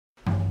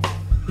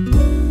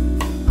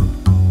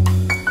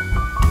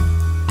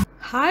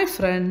Hi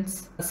friends,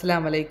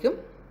 അസ്സലാമു അലൈക്കും.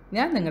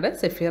 ഞാൻ നിങ്ങളുടെ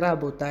Safeera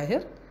Abu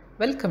Thahir.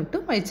 Welcome to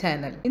my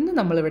channel. ഇന്ന്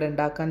നമ്മളിവിടെ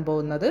ഉണ്ടാക്കാൻ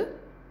പോകുന്നത്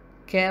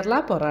കേരള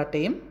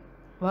പൊറാട്ടയും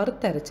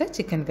വറുത്തരച്ച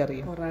ചിക്കൻ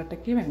കറിയും.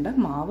 പൊറാട്ടയ്ക്ക് വേണ്ട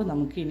മാവ്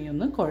നമുക്ക്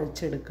ഇനിയൊന്ന്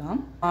കുഴച്ചെടുക്കാം.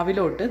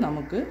 മാവിലോട്ട്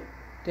നമുക്ക്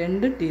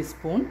 2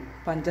 ടീസ്പൂൺ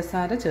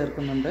പഞ്ചസാര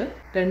ചേർക്കുന്നുണ്ട്,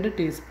 2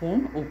 ടീസ്പൂൺ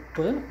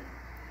ഉപ്പ്,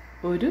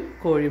 1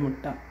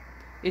 കോഴിമുട്ട.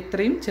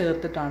 ഇത്രയും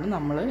ചേർത്തിട്ടാണ്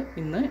നമ്മൾ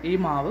ഇന്ന് ഈ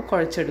മാവ്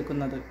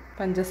കുഴച്ചെടുക്കുന്നത്.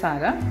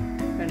 പഞ്ചസാര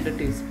 2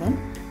 ടീസ്പൂൺ.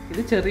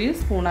 ഇത് ചെറിയ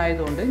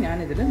സ്പൂണായതുകൊണ്ട്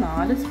ഞാനിതിൽ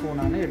 4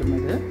 സ്പൂണാണ്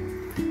ഇടുന്നത്.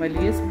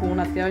 വലിയ സ്പൂൺ,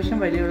 അത്യാവശ്യം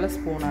വലിയുള്ള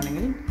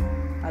സ്പൂണാണെങ്കിൽ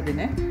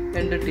അതിന്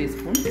 2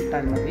 ടീസ്പൂൺ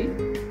ഇട്ടാൽ മതി.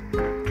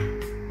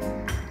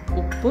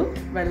 ഉപ്പ്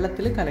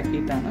വെള്ളത്തിൽ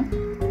കലക്കിയിട്ടാണ്.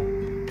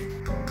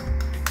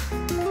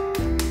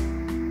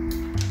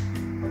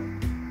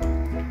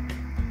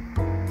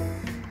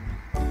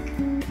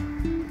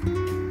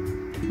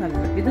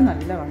 ഇത്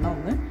നല്ലവണ്ണം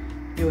ഒന്ന്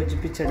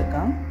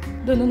യോജിപ്പിച്ചെടുക്കാം.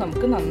 ഇതൊന്ന്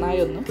നമുക്ക് നന്നായി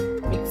ഒന്ന്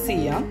മിക്സ്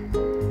ചെയ്യാം.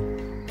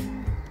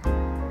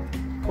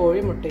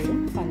 കോഴിമുട്ടയും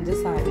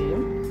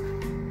പഞ്ചസാരയും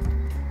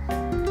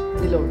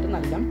ഇതിലോട്ട്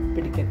നല്ല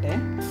പിടിക്കട്ടെ.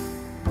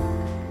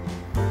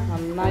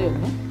 നന്നായി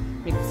ഒന്ന്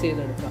മിക്സ്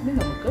ചെയ്തെടുക്കാം. ഇനി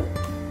നമുക്ക്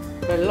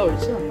വെള്ളം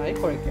ഒഴിച്ച് നന്നായി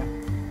കുഴയ്ക്കാം.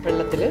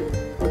 വെള്ളത്തിൽ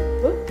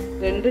ഉപ്പ്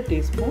 2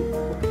 ടീസ്പൂൺ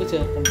ഉപ്പ്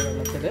ചേർക്കുന്നുണ്ട്.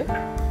 വെള്ളത്തിൽ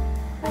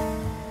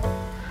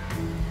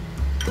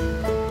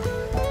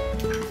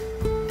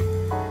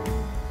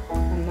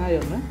നന്നായി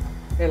ഒന്ന്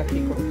ഇളക്കി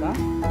കൊടുക്കാം.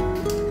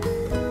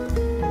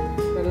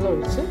 വെള്ളം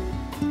ഒഴിച്ച്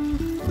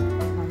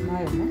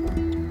നന്നായി ഒന്ന്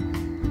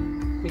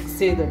മിക്സ്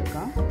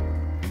ചെയ്തെടുക്കാം.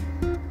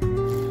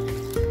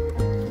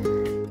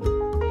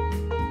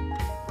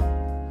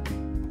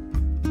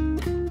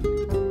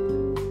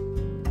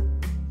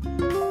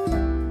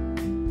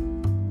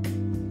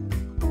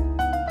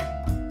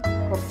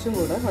 കുറച്ചും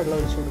കൂടെ വെള്ളം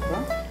ഒഴിച്ചു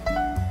കൊടുക്കാം.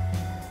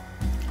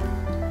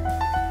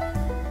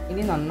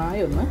 ഇനി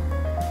നന്നായി ഒന്ന്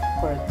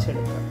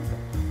കുഴച്ചെടുക്കാം.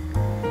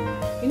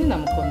 ഇനി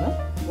നമുക്കൊന്ന്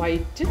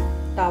വൈറ്റ്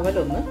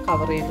ടവലൊന്ന്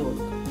കവർ ചെയ്ത്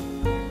കൊടുക്കാം.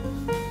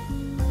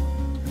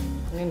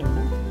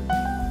 അങ്ങനെയൊന്ന്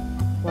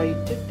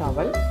വൈറ്റ്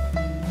ടവൽ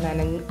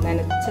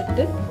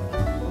നനച്ചിട്ട്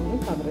ഒന്ന്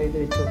കവർ ചെയ്ത്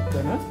വെച്ച്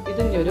കൊടുക്കണം.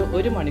 ഇതിന്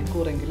ഒരു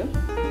മണിക്കൂറെങ്കിലും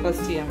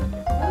റെസ്റ്റ് ചെയ്യാൻ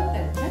പറ്റും.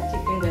 വറുത്തരച്ച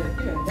ചിക്കൻ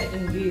കറിക്ക് വേണ്ട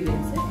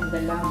ഇൻഗ്രീഡിയൻസ്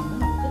എന്തെല്ലാമെന്ന്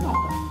നമുക്ക്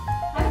നോക്കാം.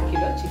 1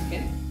 കിലോ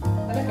ചിക്കൻ,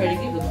 നല്ല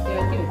കഴുകി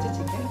വൃത്തിയാക്കി വെച്ച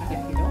ചിക്കൻ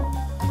 1 കിലോ,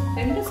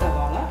 2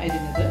 സവാള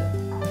അരിഞ്ഞത്,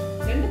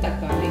 2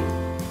 തക്കാളി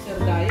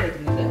ചെറുതായി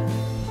അരിഞ്ഞത്,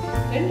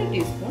 2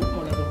 ടീസ്പൂൺ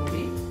മുളക്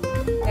പൊടി,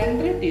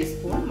 2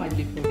 ടീസ്പൂൺ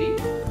മല്ലിപ്പൊടി,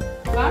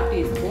 1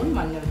 ടീസ്പൂൺ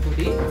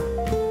മഞ്ഞൾപ്പൊടി,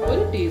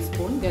 1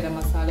 ടീസ്പൂൺ ഗരം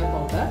മസാല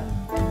പൗഡർ,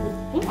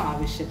 ഉപ്പ്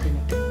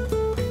ആവശ്യത്തിന്,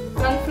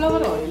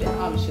 സൺഫ്ലവർ ഓയിൽ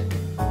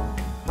ആവശ്യത്തിന്,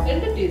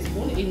 2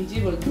 ടീസ്പൂൺ ഇഞ്ചി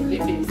വെളുത്തുള്ളി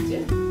പേസ്റ്റ്,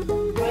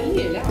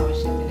 മല്ലിയില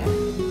ആവശ്യത്തിന്,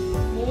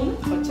 3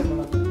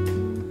 പച്ചമുളക്.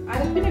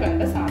 അരപ്പിന്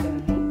വേണ്ട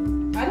സാധനങ്ങൾ: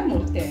 1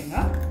 മുറി തേങ്ങ,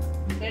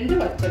 2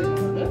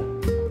 പച്ചമുളക്,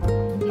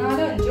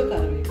 4-5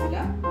 കറിവേപ്പില,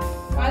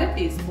 1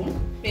 ടീസ്പൂൺ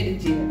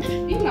പെരുംജീരകം.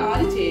 ഈ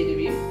 4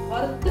 ചേരുവയും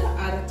വറുത്ത്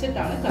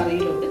അരച്ചിട്ടാണ്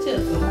കറിയിലോട്ട്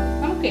ചേർക്കുന്നത്.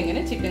 നമുക്ക്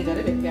എങ്ങനെ ചിക്കൻ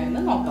കറി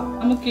വെക്കാമെന്ന് നോക്കാം.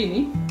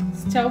 നമുക്കിനി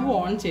സ്റ്റവ്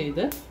ഓൺ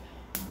ചെയ്ത്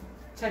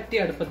ചട്ടി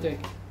അടുപ്പത്ത്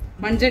വയ്ക്കാം.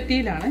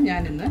 മൺചട്ടിയിലാണ്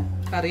ഞാനിന്ന്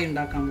കറി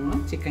ഉണ്ടാക്കാൻ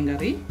പോകുന്നത്, ചിക്കൻ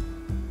കറി.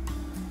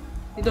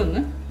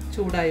 ഇതൊന്ന്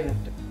ചൂടായി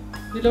വരട്ടെ.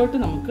 ഇതിലോട്ട്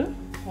നമുക്ക്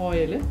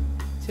ഓയിൽ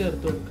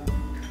ചേർത്ത് കൊടുക്കാം.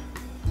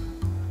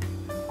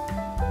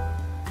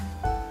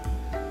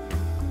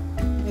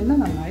 എണ്ണ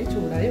നന്നായി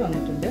ചൂടായി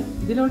വന്നിട്ടുണ്ട്.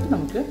 ഇതിലോട്ട്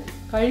നമുക്ക്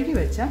കഴുകി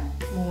വെച്ച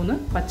 3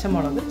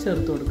 പച്ചമുളക്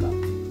ചേർത്ത് കൊടുക്കാം.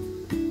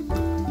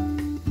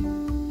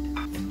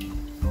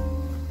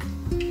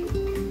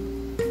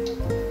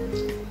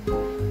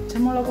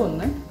 പച്ചമുളക്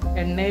ഒന്ന്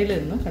എണ്ണയിൽ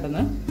നിന്ന്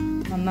കിടന്ന്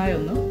നന്നായി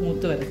ഒന്ന്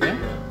മൂത്ത് വരട്ടെ.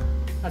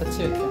 അടച്ചു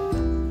വെക്കാം.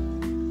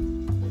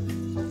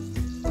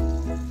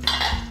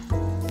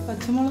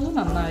 പച്ചമുളക്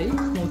നന്നായി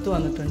മൂത്ത്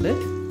വന്നിട്ടുണ്ട്.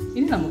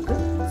 ഇനി നമുക്ക്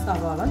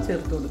സവാള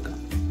ചേർത്ത് കൊടുക്കാം.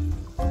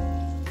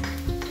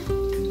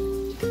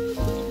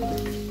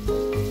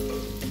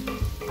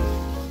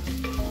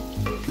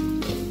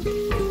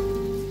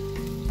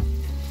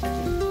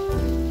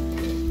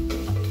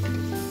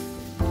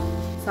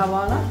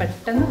 സവാള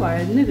പെട്ടെന്ന്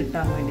വഴഞ്ഞ്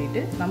കിട്ടാൻ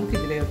വേണ്ടിയിട്ട്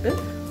നമുക്കിതിലോട്ട്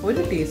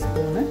 1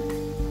 ടീസ്പൂണ്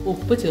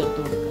ഉപ്പ് ചേർത്ത്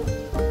കൊടുക്കാം.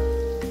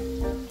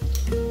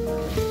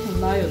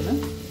 നന്നായി ഒന്ന്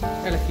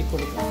ഇളക്കി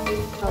കൊടുക്കാം.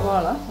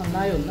 സവാള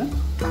നന്നായി ഒന്ന്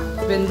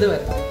വെന്ത്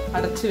വരട്ടെ.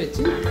 അടച്ചു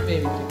വെച്ച്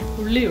വേവിക്കാം.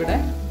 ഉള്ളി ഇവിടെ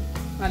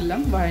നല്ല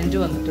വഴഞ്ഞു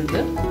വന്നിട്ടുണ്ട്.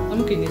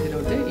 നമുക്കിനി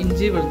ഇതിലോട്ട്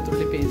ഇഞ്ചി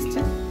വെളുത്തുള്ളി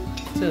പേസ്റ്റ്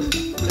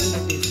ചേർക്കാം. 2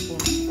 ടീസ്പൂൺ.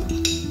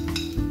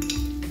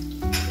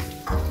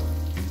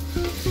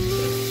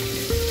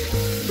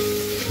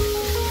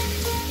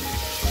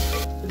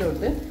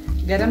 ഇതിലോട്ട്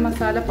ഗരം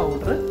മസാല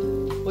പൗഡർ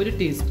 1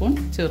 ടീസ്പൂൺ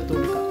ചേർത്ത്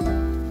കൊടുക്കാം.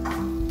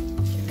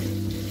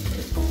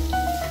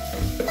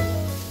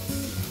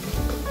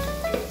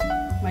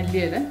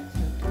 മല്ലിയില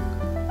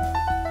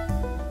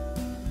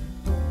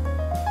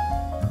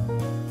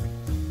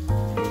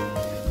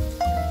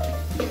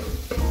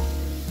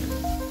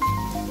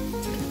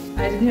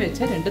അരിഞ്ഞു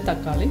വെച്ച 2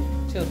 തക്കാളി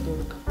ചേർത്ത്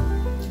കൊടുക്കാം.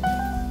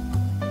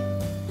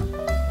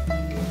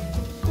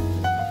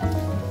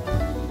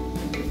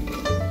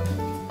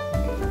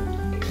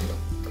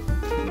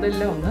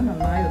 ഇതെല്ലാം ഒന്ന്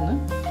നന്നായി ഒന്ന്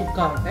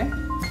കുക്കാവട്ടെ.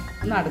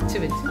 ഒന്ന് അടച്ച്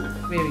വെച്ച്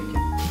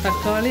വേവിക്കാം.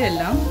 തക്കാളി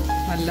എല്ലാം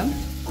നല്ല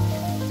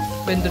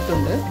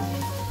വെന്തിട്ടുണ്ട്.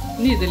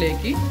 ഇനി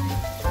ഇതിലേക്ക്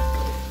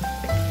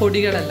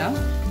പൊടികളെല്ലാം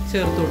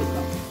ചേർത്ത്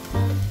കൊടുക്കാം.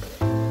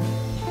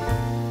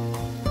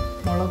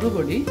 മുളക്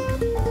പൊടി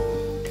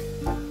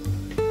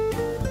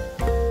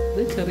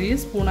ഇത് ചെറിയ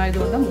സ്പൂൺ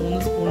ആയതുകൊണ്ട്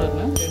 3 സ്പൂൺ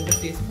ഇടണം. 2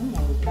 ടീസ്പൂൺ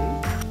മുളക് പൊടി,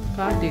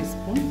 1/4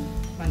 ടീസ്പൂൺ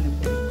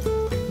മഞ്ഞൾപ്പൊടി,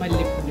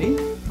 മല്ലിപ്പൊടി,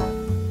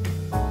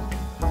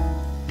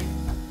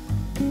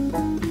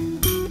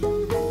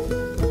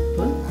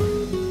 ഉപ്പ്,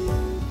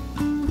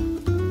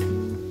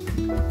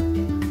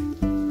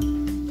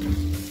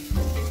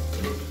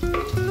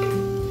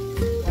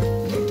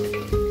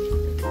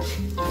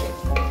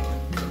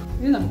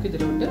 ഇനി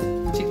നമുക്കിതിലോട്ട്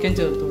ചിക്കൻ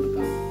ചേർത്ത്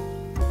കൊടുക്കാം.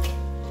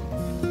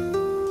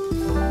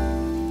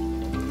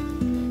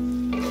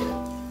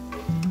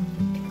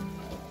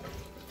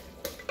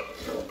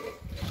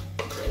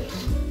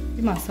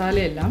 ഈ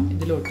മസാലയെല്ലാം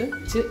ഇതിലോട്ട്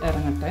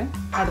ഇറങ്ങട്ടെ.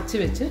 അടച്ച്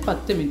വെച്ച്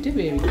 10 മിനിറ്റ്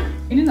വേവിക്കാം.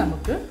 ഇനി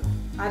നമുക്ക്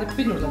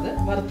അരപ്പിനുള്ളത്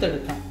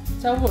വറുത്തെടുക്കാം.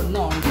 സ്റ്റവ് ഒന്ന്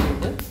ഓൺ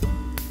ചെയ്ത്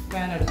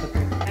പാൻ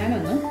എടുക്കട്ടെ. പാൻ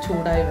ഒന്ന്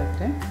ചൂടായി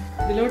വരട്ടെ.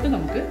 ഇതിലോട്ട്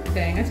നമുക്ക്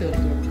തേങ്ങ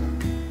ചേർത്ത് കൊടുക്കാം.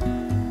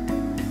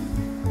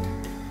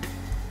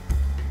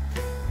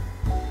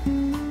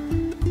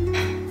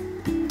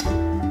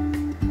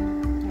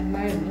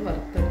 നന്നായി ഒന്ന്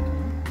വറുത്തെടുക്കണം.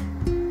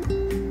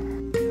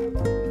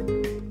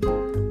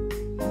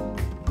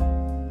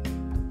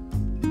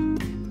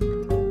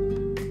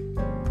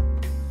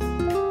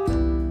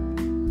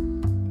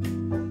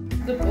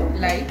 ഇതിപ്പോൾ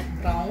ലൈറ്റ്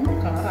ബ്രൗൺ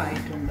കളർ ആയി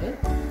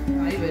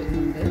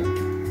വരുന്നുണ്ട്.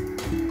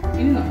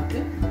 ഇനി നമുക്ക്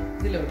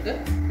ഇതിലോട്ട്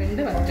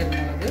 2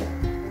 വറ്റൽമുളക്,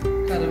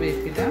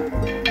 കറിവേപ്പില,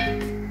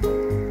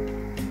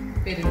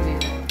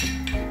 പെരുംജീരകം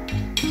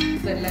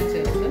ഇതെല്ലാം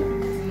ചേർത്ത്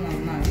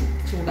നന്നായി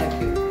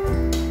ചൂടാക്കി വെക്കാം.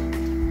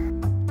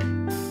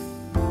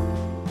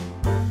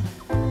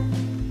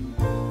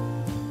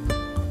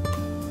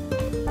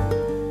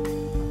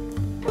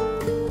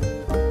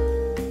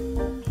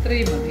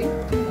 ഇത്രയും മതി.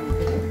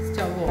 നമുക്ക്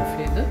സ്റ്റവ് ഓഫ്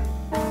ചെയ്ത്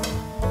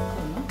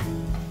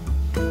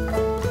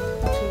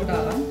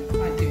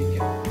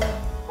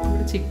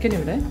ചിക്കൻ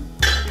ഇവിടെ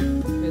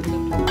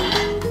വെന്തിട്ടുണ്ട്.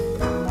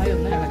 നന്നായി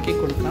ഒന്ന് ഇളക്കി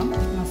കൊടുക്കാം.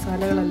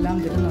 മസാലകളെല്ലാം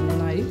ഇതിൽ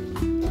നന്നായി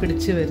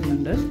പിടിച്ച്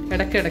വരുന്നുണ്ട്.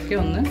 ഇടയ്ക്കിടയ്ക്ക്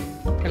ഒന്ന്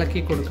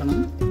ഇളക്കി കൊടുക്കണം,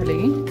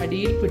 അല്ലെങ്കിൽ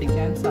അടിയിൽ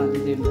പിടിക്കാൻ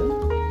സാധ്യതയുണ്ട്.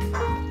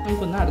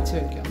 നമുക്കൊന്ന് അടച്ചു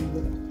വയ്ക്കാം.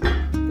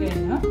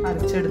 തേങ്ങ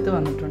അരച്ചെടുത്ത്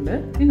വന്നിട്ടുണ്ട്.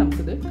 ഇനി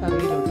നമുക്കിത്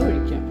കറിയിലോട്ട്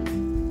ഒഴിക്കാം.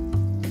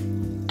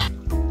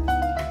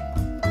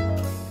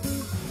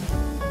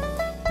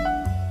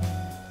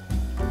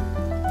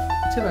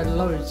 കുറച്ച്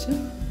വെള്ളം ഒഴിച്ച്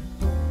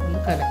ഒന്ന്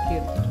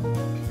കലക്കിയെടുത്തിട്ടുണ്ട്.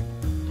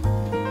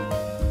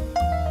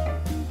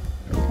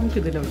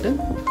 നമുക്കിതിലോട്ട്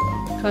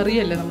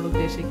കറിയല്ല നമ്മൾ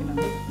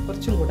ഉദ്ദേശിക്കുന്നത്,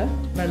 കുറച്ചും കൂടെ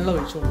വെള്ളം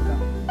ഒഴിച്ചു കൊടുക്കാം.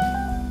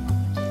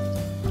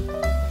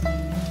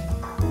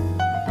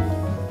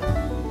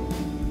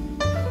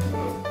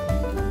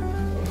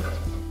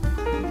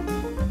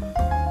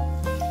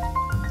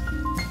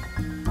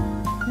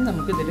 ഇനി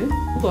നമുക്കിതിൽ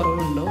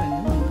കുറവുണ്ടോ എന്ന്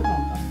നമുക്ക്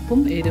നോക്കാം.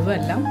 ഉപ്പും എരിവും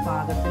എല്ലാം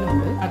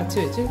പാകത്തിനുണ്ട്. അടച്ചു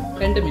വെച്ച്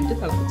 2 മിനിറ്റ്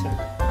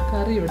തിളപ്പിച്ചെടുക്കാം.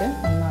 കറി ഇവിടെ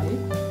നന്നായി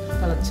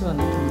തിളച്ച്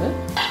വന്നിട്ടുണ്ട്.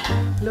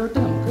 ഇതിലോട്ട്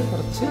നമുക്ക്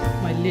കുറച്ച്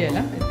മല്ലിയില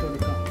ഇട്ട്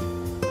കൊടുക്കാം.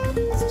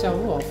 സ്റ്റൗ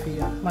ഓഫ്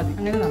ചെയ്യാം. മതി.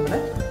 അങ്ങനെ നമ്മുടെ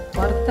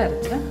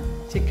വറുത്തരച്ച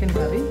ചിക്കൻ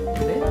കറി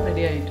ഇവിടെ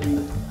റെഡി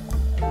ആയിട്ടുണ്ട്.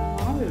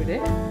 മാവ് ഇവിടെ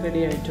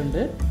റെഡി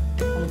ആയിട്ടുണ്ട്.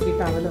 നമുക്ക് ഈ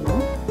ടവലൊന്ന്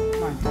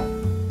മാറ്റാം.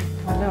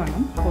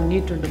 നല്ലവണ്ണം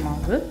പൊങ്ങിയിട്ടുണ്ട്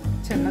മാവ്.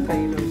 ചെണ്ണ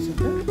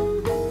കയ്യിലൊഴിച്ചിട്ട്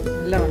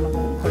നല്ലവണ്ണം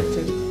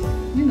കുഴച്ചെടുക്കും.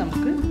 ഇനി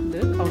നമുക്ക് ഇത്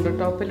കൗണ്ടർ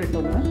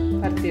ടോപ്പിലിട്ടൊന്ന്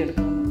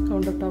പരത്തിയെടുക്കണം.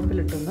 കൗണ്ടർ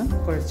ടോപ്പിലിട്ടൊന്ന്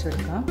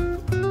കുഴച്ചെടുക്കാം.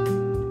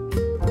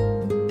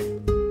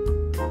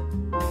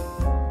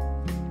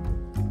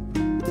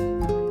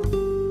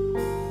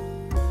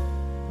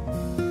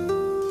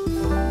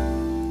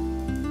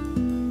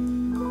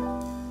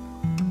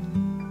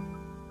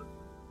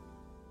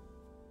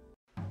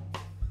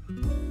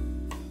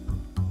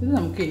 ഇത്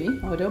നമുക്കിനി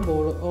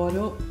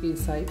ഓരോ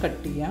പീസായി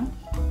കട്ട് ചെയ്യാം.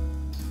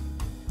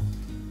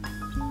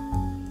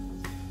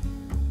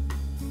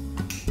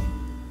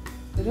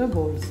 ഓരോ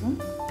ബോൾസും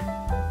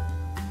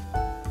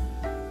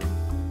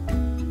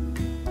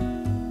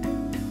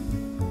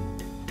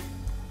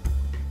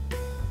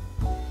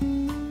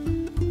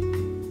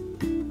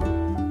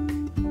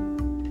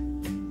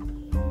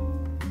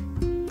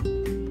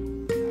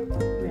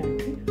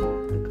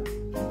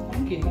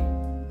നമുക്കിനി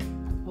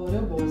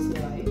ഓരോ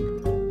ബോൾസുകളായി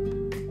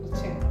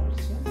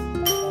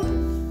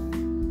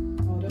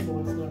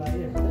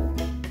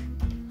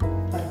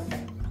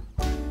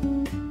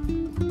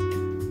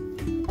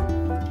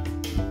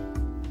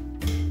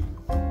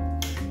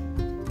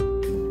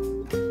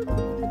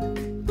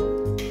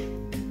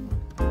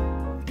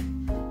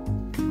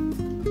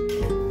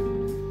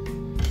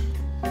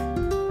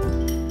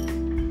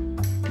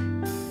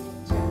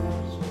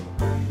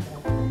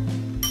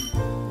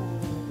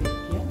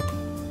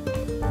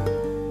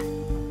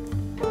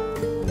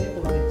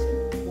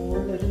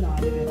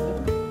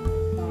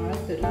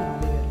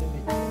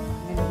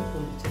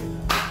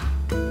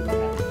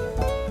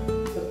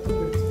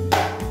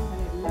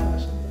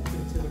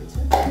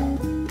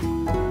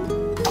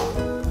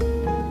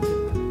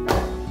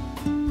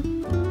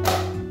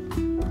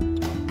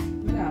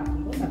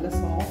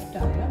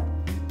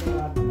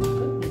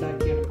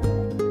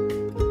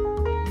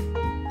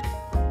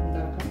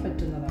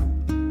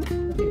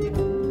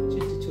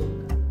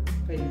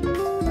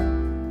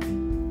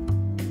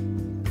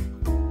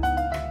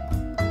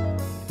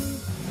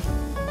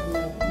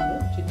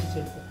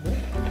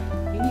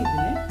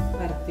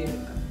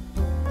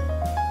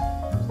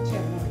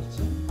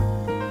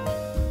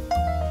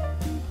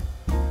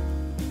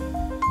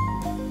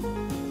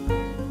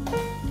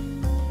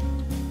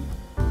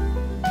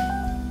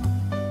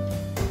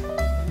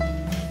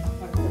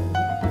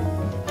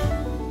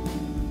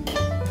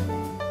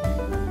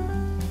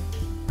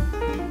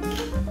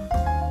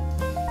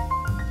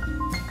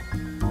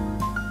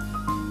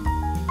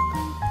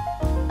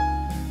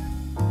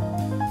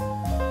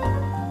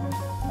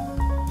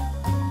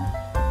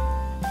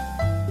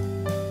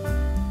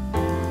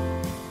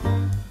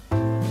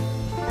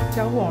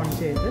സ്റ്റവ് ഓൺ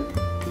ചെയ്ത്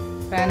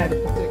പാൻ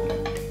അടുപ്പത്ത് വയ്ക്കാം.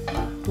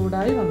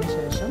 ചൂടായി വന്ന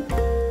ശേഷം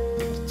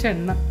കുറച്ച്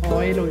എണ്ണ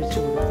ഓയിൽ ഒഴിച്ചു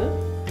കൊടുത്ത്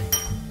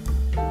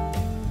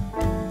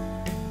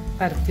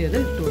പരത്തിയത്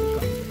ഇട്ട്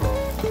കൊടുക്കാം.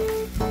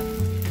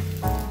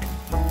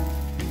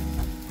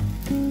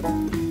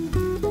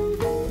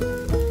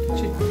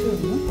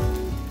 ചുറ്റൊന്ന്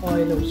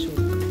ഓയിൽ ഒഴിച്ചു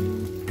കൊടുക്കാം.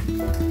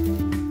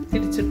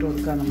 തിരിച്ചിട്ട്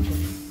കൊടുക്കാം. നമുക്ക്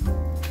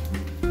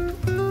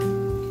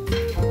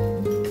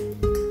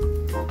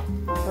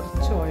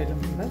കുറച്ച്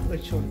ഓയിലും കൂടെ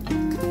ഒഴിച്ചു കൊടുക്കാം.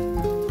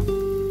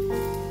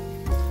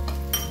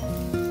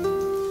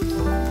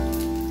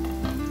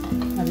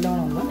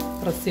 നല്ലോണം ഒന്ന്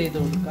പ്രസ് ചെയ്ത്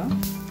കൊടുക്കാം.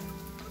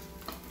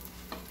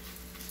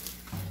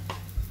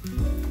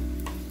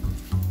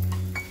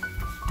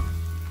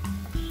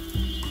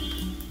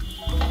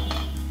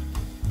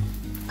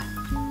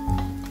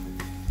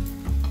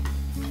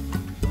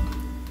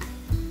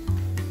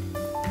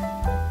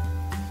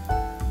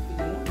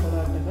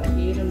 പൊറോട്ടകൾ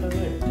ഈരുണ്ടകൾ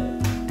എടുത്ത്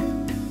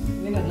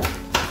ഇങ്ങനെയൊന്ന്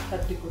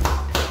തട്ടിക്കൊടുക്കാം.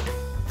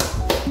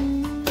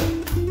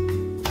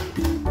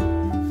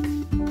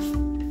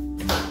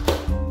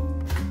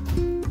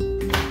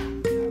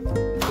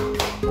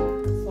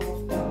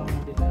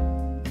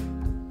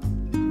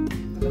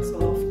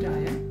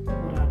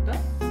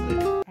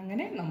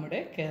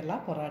 കേരള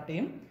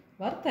പൊറാട്ടയും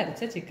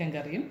വറുത്തരച്ച ചിക്കൻ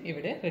കറിയും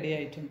ഇവിടെ റെഡി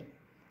ആയിട്ടുണ്ട്.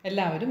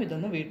 എല്ലാവരും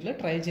ഇതൊന്ന് വീട്ടിൽ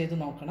ട്രൈ ചെയ്ത്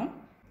നോക്കണം.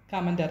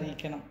 കമൻ്റ്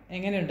അറിയിക്കണം.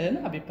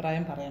 എങ്ങനെയുണ്ടെന്ന്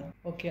അഭിപ്രായം പറയണം.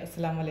 ഓക്കെ,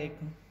 അസ്സലാമു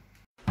അലൈക്കും.